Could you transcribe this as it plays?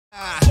We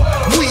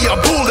are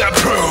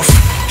bulletproof.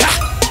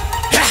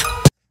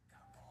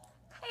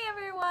 Hey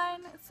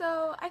everyone,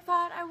 so I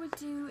thought I would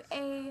do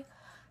a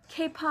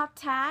K-pop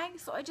tag,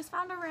 so I just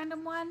found a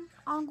random one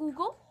on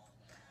Google,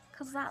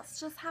 because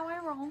that's just how I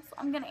roll, so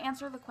I'm going to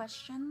answer the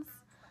questions.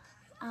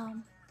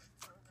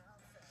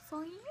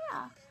 So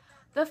yeah,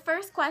 the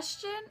first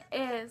question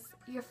is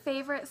your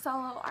favorite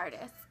solo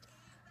artist.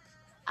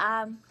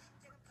 I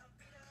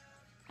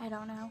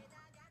don't know.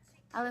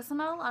 I listen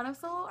to a lot of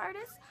solo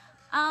artists.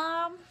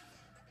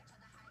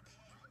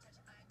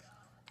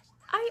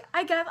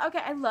 I guess, okay,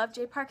 I love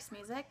Jay Park's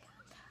music.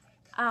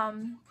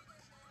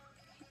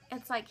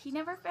 It's like he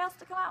never fails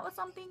to come out with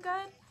something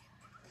good.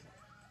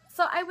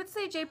 So I would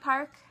say Jay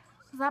Park.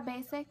 Is that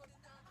basic?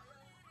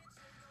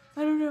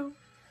 I don't know.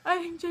 I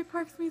think Jay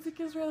Park's music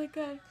is really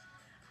good.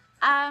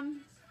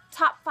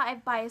 Top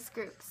 5 bias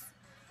groups.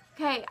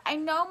 Okay, I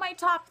know my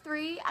top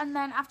 3, and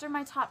then after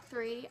my top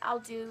 3, I'll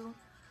do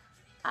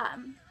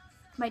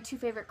my 2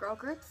 favorite girl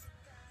groups.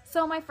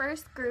 So my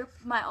first group,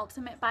 my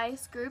ultimate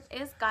bias group,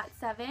 is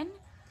GOT7.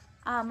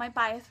 My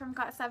bias from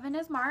GOT7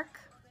 is Mark.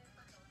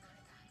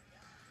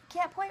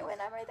 Can't point when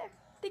I'm right there.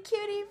 The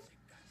cutie,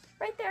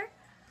 right there.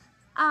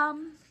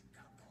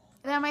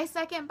 Then my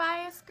second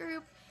bias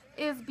group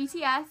is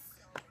BTS,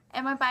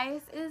 and my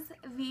bias is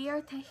V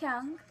or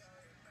Taehyung.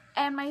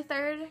 And my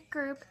third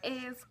group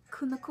is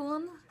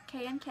Kunakun,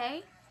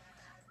 K&K.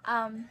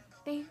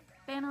 They've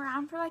been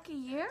around for like a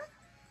year.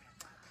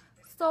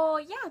 So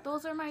yeah,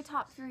 those are my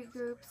top 3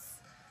 groups.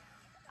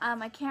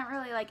 I can't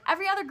really, like,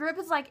 every other group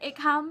is like, it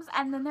comes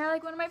and then they're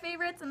like one of my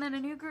favorites, and then a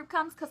new group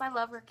comes because I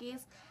love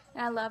rookies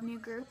and I love new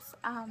groups.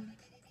 And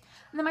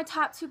then my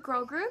top 2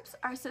 girl groups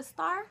are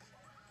Sistar,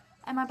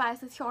 and my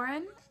bias is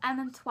Hyorin, and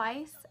then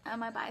Twice, and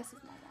my bias is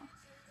Momo.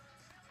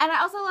 And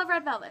I also love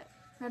Red Velvet.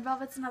 Red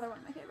Velvet's another one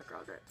of my favorite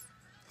girl groups.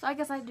 So I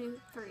guess I do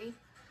 3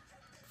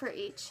 for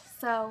each.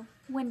 So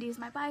Wendy's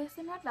my bias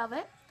in Red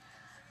Velvet.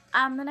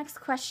 The next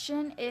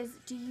question is,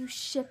 do you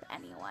ship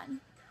anyone?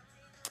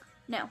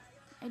 No,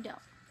 I don't.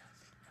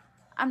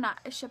 I'm not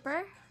a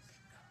shipper.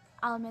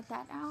 I'll admit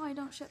that now. I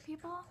don't ship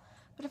people.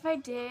 But if I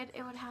did,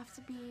 it would have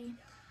to be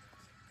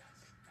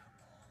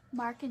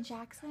Mark and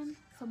Jackson.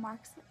 So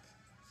Markson?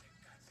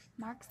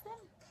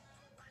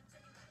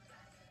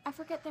 I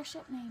forget their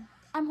ship name.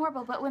 I'm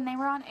horrible, but when they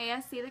were on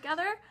ASC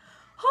together,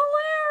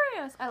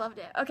 hilarious! I loved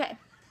it. Okay.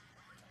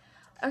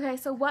 Okay,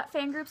 so what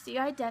fan groups do you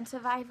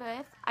identify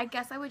with? I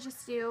guess I would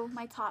just do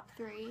my top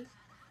 3.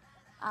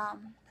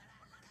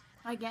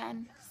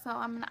 Again, so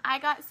I'm an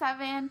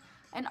GOT7,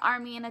 an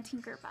ARMY, and a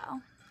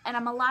Tinkerbell. And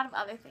I'm a lot of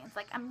other things.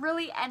 Like, I'm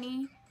really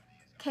any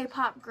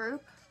K-pop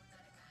group.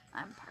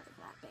 I'm part of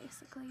that,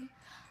 basically.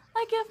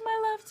 I give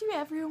my love to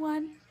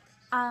everyone.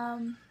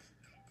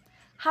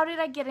 How did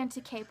I get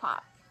into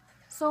K-pop?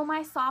 So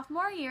my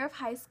sophomore year of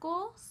high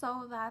school,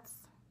 so that's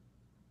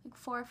like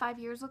 4 or 5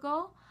 years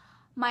ago,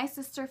 my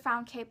sister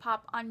found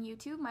K-pop on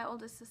YouTube, my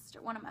oldest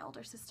sister, one of my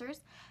older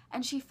sisters,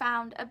 and she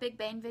found a Big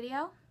Bang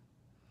video.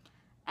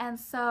 And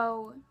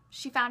so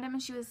she found him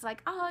and she was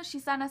like, oh, she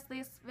sent us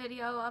this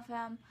video of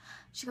him.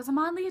 She goes, I'm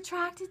oddly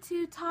attracted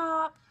to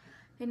Top.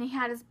 And he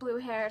had his blue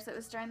hair, so it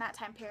was during that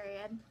time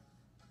period.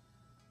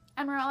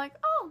 And we're all like,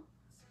 oh.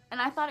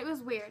 And I thought it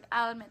was weird,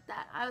 I'll admit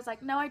that. I was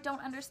like, no, I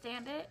don't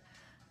understand it,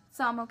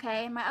 so I'm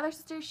okay. And my other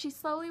sister, she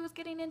slowly was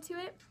getting into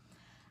it.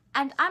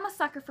 And I'm a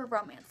sucker for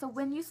romance. So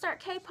when you start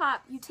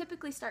K-pop, you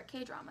typically start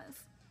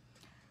K-dramas.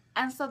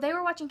 And so they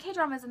were watching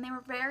K-dramas and they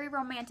were very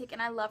romantic,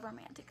 and I love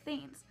romantic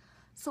themes.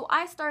 So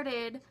I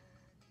started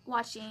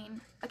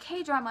watching a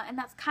K-drama, and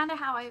that's kind of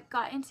how I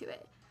got into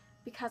it.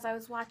 Because I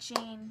was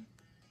watching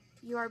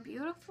You Are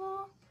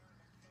Beautiful,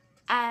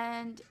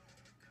 and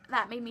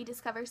that made me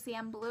discover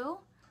CN Blue.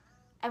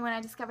 And when I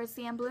discovered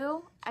CN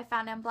Blue, I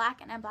found M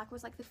Black, and M Black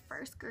was like the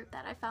first group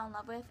that I fell in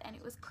love with, and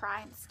it was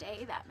Cry and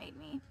Stay that made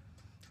me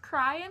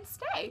cry and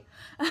stay.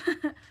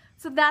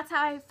 So that's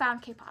how I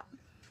found K-pop.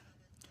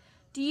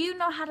 Do you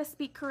know how to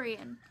speak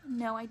Korean?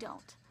 No, I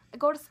don't. I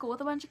go to school with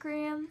a bunch of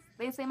Koreans.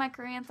 They say my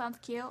Korean sounds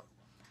cute.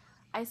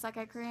 I suck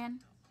at Korean.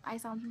 I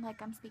sound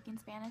like I'm speaking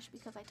Spanish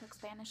because I took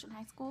Spanish in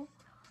high school.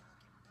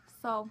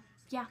 So,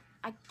 yeah,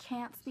 I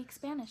can't speak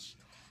Spanish.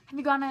 Have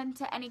you gone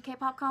into any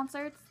K-pop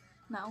concerts?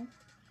 No.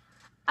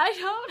 I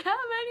don't have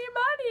any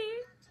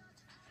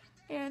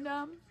money.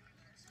 And,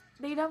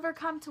 they never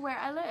come to where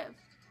I live.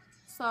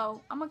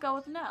 So, I'm gonna go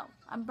with no.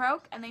 I'm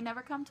broke and they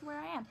never come to where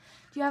I am.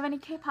 Do you have any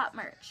K-pop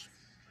merch?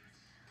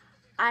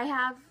 I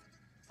have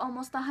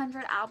almost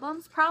 100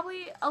 albums.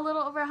 Probably a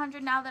little over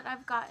 100 now that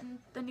I've gotten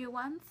the new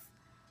ones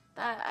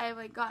that I've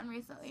like gotten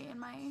recently in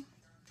my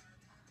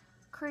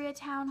Korea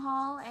Town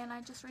Hall. And I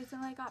just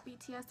recently got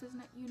BTS's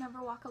You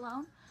Never Walk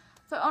Alone.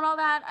 So I own all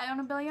that. I own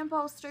a billion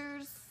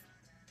posters.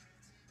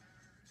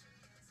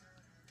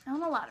 I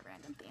own a lot of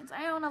random things.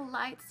 I own a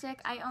light stick.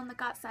 I own the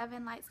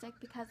GOT7 light stick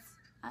because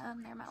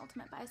they're my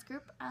ultimate bias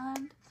group.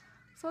 And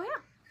so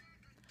yeah.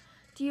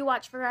 Do you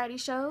watch variety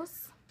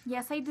shows?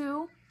 Yes, I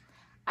do.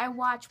 I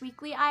watch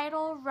Weekly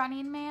Idol,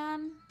 Running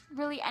Man,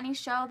 really any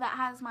show that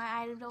has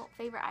my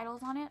favorite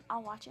idols on it,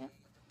 I'll watch it.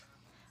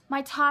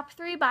 My top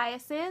 3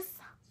 biases.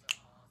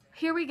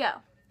 Here we go.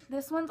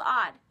 This one's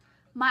odd.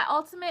 My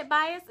ultimate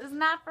bias is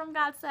not from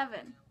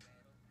GOT7.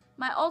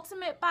 My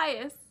ultimate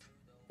bias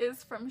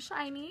is from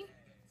SHINee,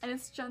 and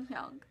it's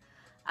Junghyun.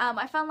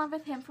 I fell in love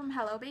with him from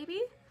Hello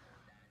Baby,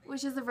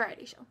 which is a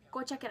variety show.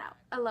 Go check it out.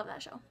 I love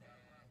that show.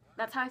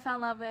 That's how I fell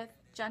in love with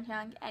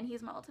Junghyun, and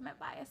he's my ultimate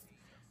bias.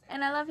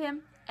 And I love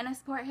him, and I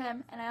support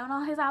him, and I own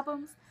all his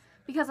albums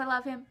because I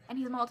love him, and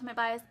he's my ultimate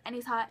bias, and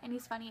he's hot, and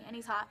he's funny, and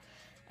he's hot,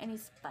 and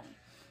he's funny.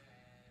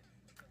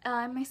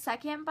 My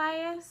second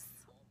bias.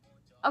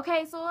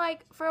 Okay, so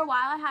like for a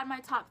while I had my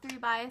top 3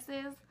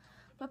 biases,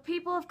 but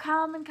people have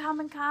come and come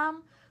and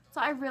come, so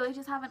I really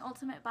just have an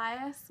ultimate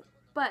bias.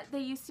 But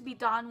they used to be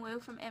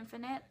Donwoo from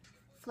Infinite,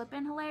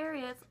 flippin'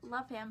 hilarious,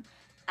 love him,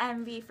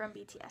 and V from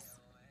BTS.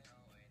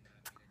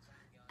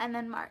 And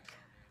then Mark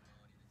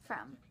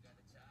from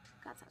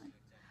GOT7.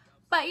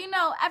 But you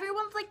know,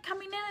 everyone's like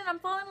coming in and I'm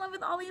falling in love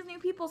with all these new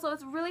people, so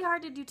it's really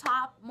hard to do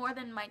top more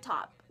than my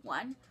top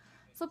one.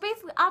 So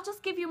basically, I'll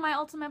just give you my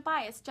ultimate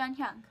bias,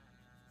 Junghyun.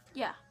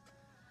 Yeah.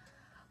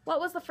 What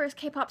was the first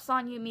K-pop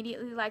song you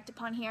immediately liked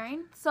upon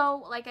hearing?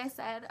 So, like I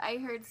said, I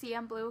heard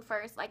CM Blue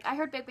first. Like, I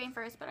heard Big Bang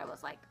first, but I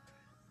was like,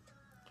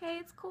 okay,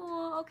 it's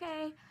cool,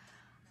 okay.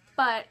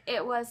 But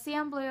it was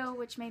CM Blue,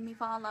 which made me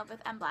fall in love with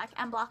M Block.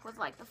 M Block was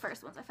like the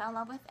first ones I fell in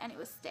love with, and it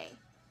was Stay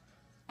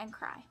and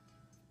Cry.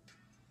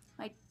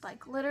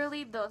 Like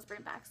literally, those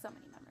bring back so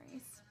many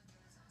memories.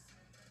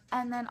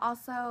 And then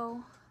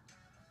also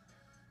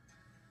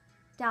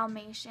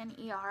Dalmatian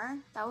ER.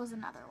 That was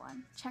another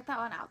one. Check that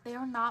one out. They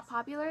are not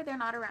popular. They're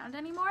not around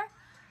anymore,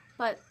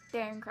 but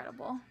they're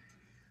incredible.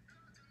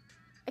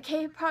 A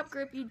K-pop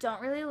group you don't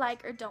really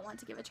like or don't want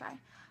to give a try.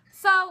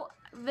 So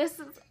this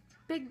is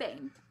Big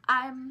Bang.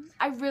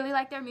 I really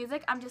like their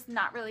music. I'm just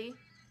not really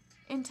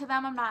into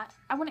them.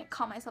 I wouldn't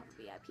call myself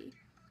a VIP.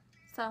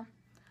 So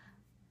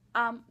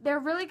they're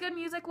really good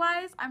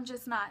music-wise. I'm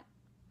just not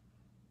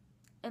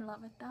in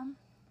love with them.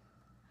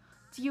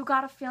 Do you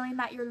got a feeling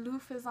that your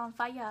loof is on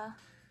fire?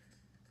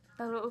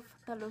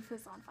 The loof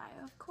is on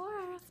fire. Of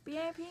course.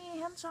 BIP,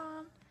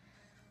 Hyuncheon.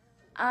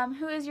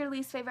 Who is your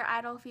least favorite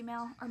idol,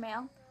 female or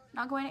male?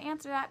 Not going to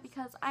answer that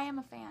because I am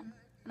a fan.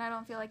 And I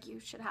don't feel like you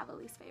should have a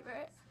least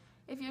favorite.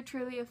 If you're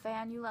truly a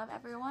fan, you love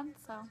everyone.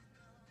 So,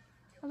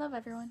 I love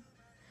everyone.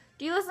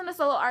 Do you listen to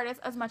solo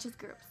artists as much as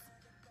groups?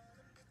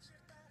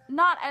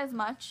 Not as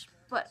much,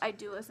 but I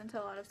do listen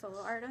to a lot of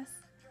solo artists.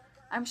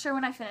 I'm sure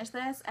when I finish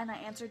this and I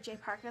answer Jay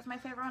Park as my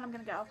favorite one, I'm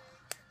going to go,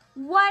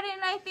 why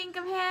didn't I think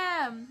of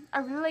him? I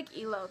really like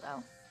ELO,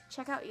 though.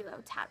 Check out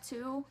ELO.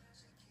 Tattoo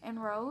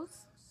and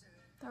Rose.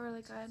 They're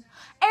really good.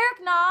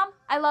 Eric Nam.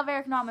 I love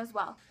Eric Nam as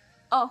well.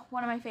 Oh,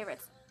 one of my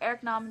favorites.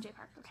 Eric Nam and Jay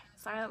Park. Okay,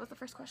 sorry, that was the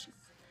first question.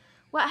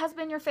 What has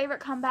been your favorite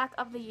comeback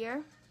of the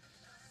year?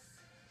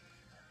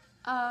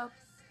 I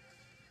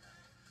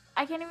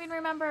can't even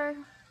remember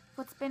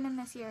what's been in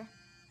this year.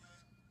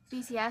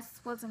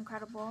 BTS was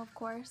incredible, of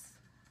course.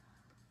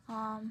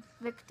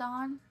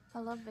 Victon. I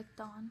love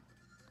Victon.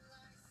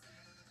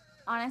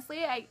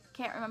 Honestly, I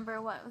can't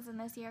remember what was in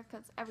this year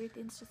because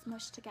everything's just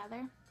mushed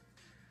together.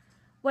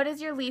 What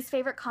is your least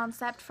favorite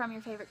concept from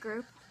your favorite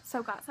group?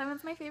 So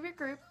GOT7's my favorite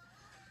group.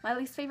 My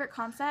least favorite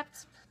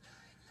concept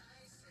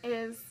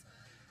is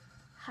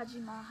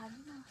Hajima.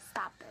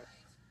 Stop it.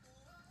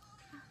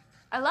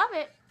 I love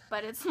it,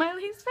 but it's my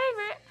least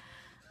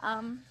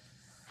favorite.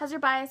 Has your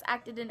bias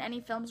acted in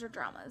any films or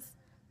dramas?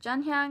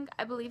 Junghyun,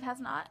 I believe, has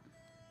not.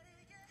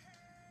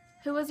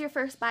 Who was your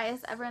first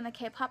bias ever in the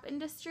K-pop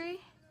industry?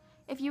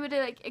 If you would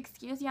like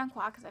excuse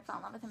Yeonghwa because I fell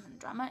in love with him in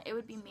drama, it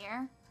would be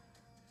Mir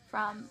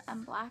from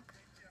M Black.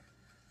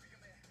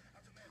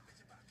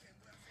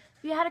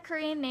 If you had a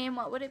Korean name,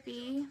 what would it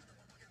be?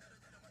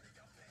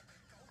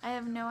 I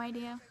have no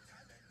idea.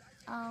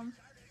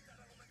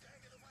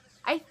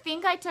 I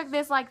think I took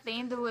this like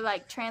thing that would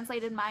like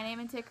translated my name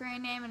into a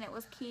Korean name, and it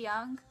was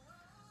Ki-young.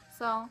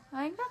 So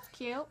I think that's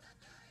cute.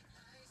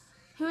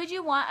 Who would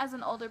you want as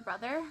an older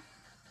brother?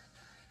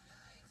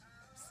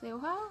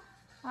 Suho?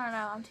 I don't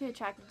know. I'm too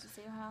attracted to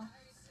Suho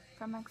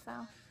from EXO.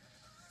 I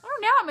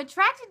don't know. I'm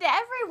attracted to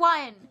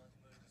everyone.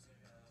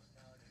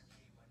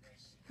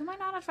 Who am I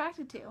not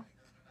attracted to?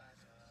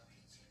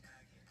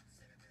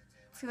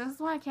 See, this is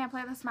why I can't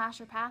play the smash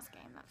or pass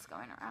game that's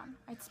going around.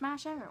 I'd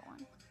smash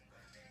everyone.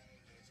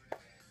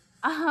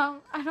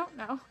 I don't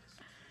know.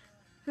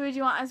 Who would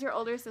you want as your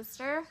older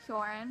sister?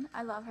 Hyorin.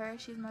 I love her.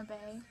 She's my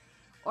bae.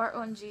 Or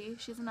Eunji.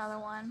 She's another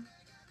one.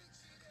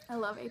 I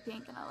love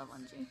A-Pink and I love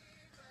Eunji.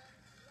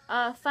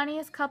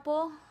 Funniest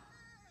couple?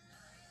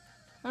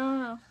 I don't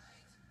know.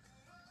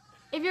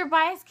 If your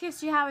bias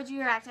kissed you, how would you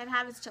react? I'd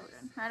have his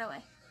children right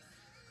away.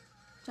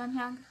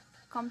 Junghyun,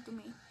 come to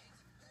me.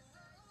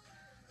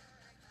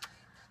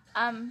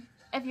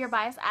 If your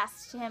bias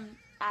asked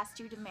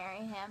you to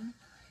marry him,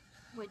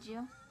 would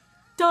you?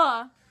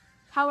 Duh!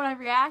 How would I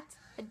react?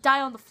 I'd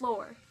die on the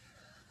floor.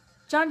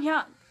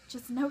 Junghyun,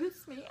 just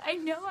notice me. I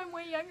know I'm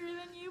way younger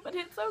than you, but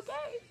it's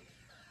okay.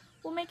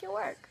 We'll make it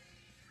work.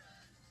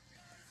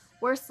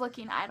 Worst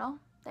looking idol?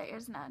 There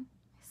is none.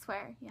 I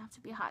swear, you have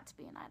to be hot to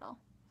be an idol.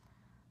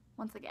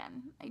 Once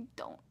again, I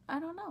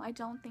don't know. I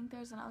don't think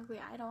there's an ugly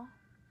idol.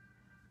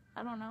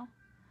 I don't know.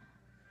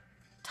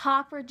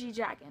 Top or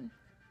G-Dragon?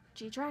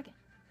 G-Dragon.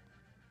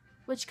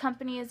 Which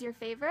company is your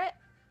favorite?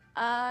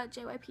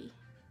 JYP.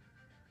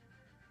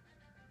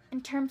 In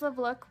terms of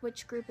look,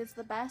 which group is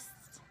the best?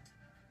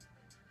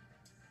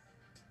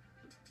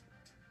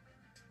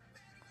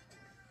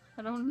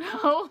 I don't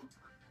know.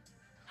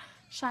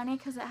 Shiny,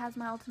 because it has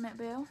my ultimate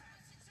boo.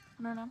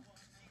 I don't know.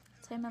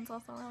 Taemin's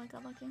also really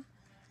good looking.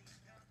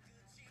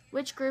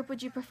 Which group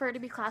would you prefer to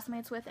be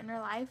classmates with in real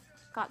life?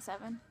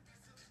 GOT7.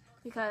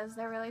 Because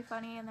they're really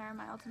funny and they're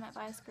my ultimate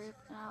bias group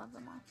and I love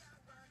them all.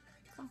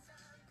 So,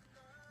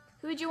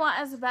 who would you want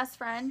as a best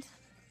friend?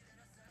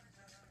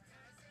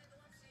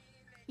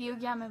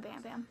 Yugyeom and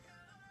Bam Bam.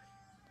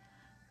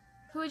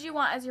 Who would you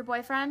want as your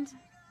boyfriend?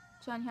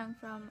 Junghyun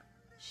from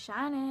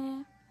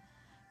Shiny.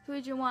 Who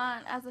would you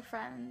want as a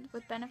friend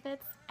with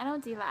benefits? I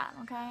don't do that,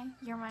 okay?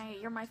 You're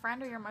my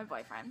friend or you're my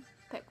boyfriend.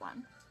 Pick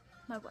one.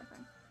 My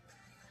boyfriend.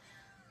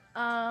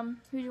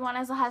 Who do you want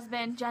as a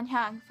husband?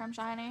 Junghyun from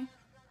Shiny.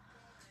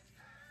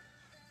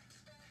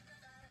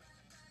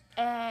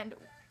 And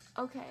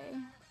okay.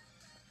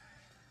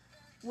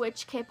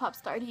 Which K-pop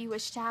star do you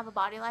wish to have a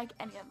body like?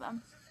 Any of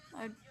them.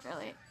 I'd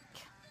really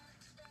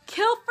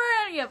kill for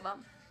any of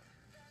them.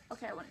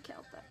 Okay, I wouldn't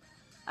kill, but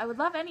I would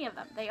love any of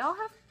them. They all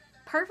have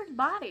perfect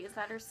bodies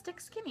that are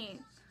stick skinny.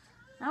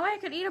 That way I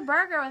could eat a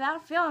burger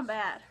without feeling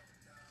bad.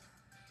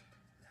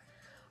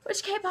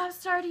 Which K-pop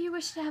star do you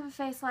wish to have a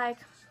face like?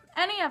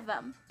 Any of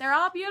them. They're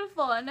all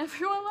beautiful and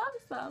everyone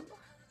loves them.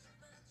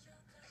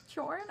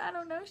 Jordan, I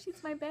don't know.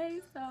 She's my bae,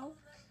 so.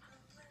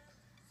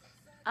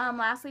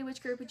 Lastly,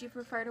 which group would you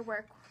prefer to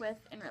work with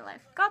in real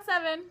life?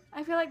 GOT7.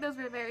 I feel like those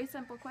were very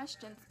simple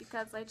questions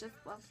because I just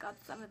love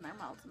GOT7. They're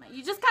my ultimate.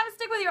 You just kind of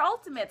stick with your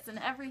ultimates and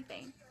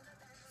everything.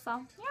 So,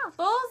 yeah,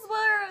 those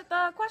were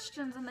the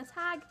questions in the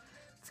tag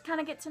to kind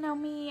of get to know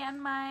me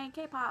and my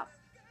K-pop.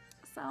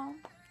 So,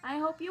 I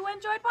hope you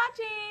enjoyed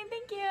watching.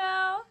 Thank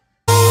you.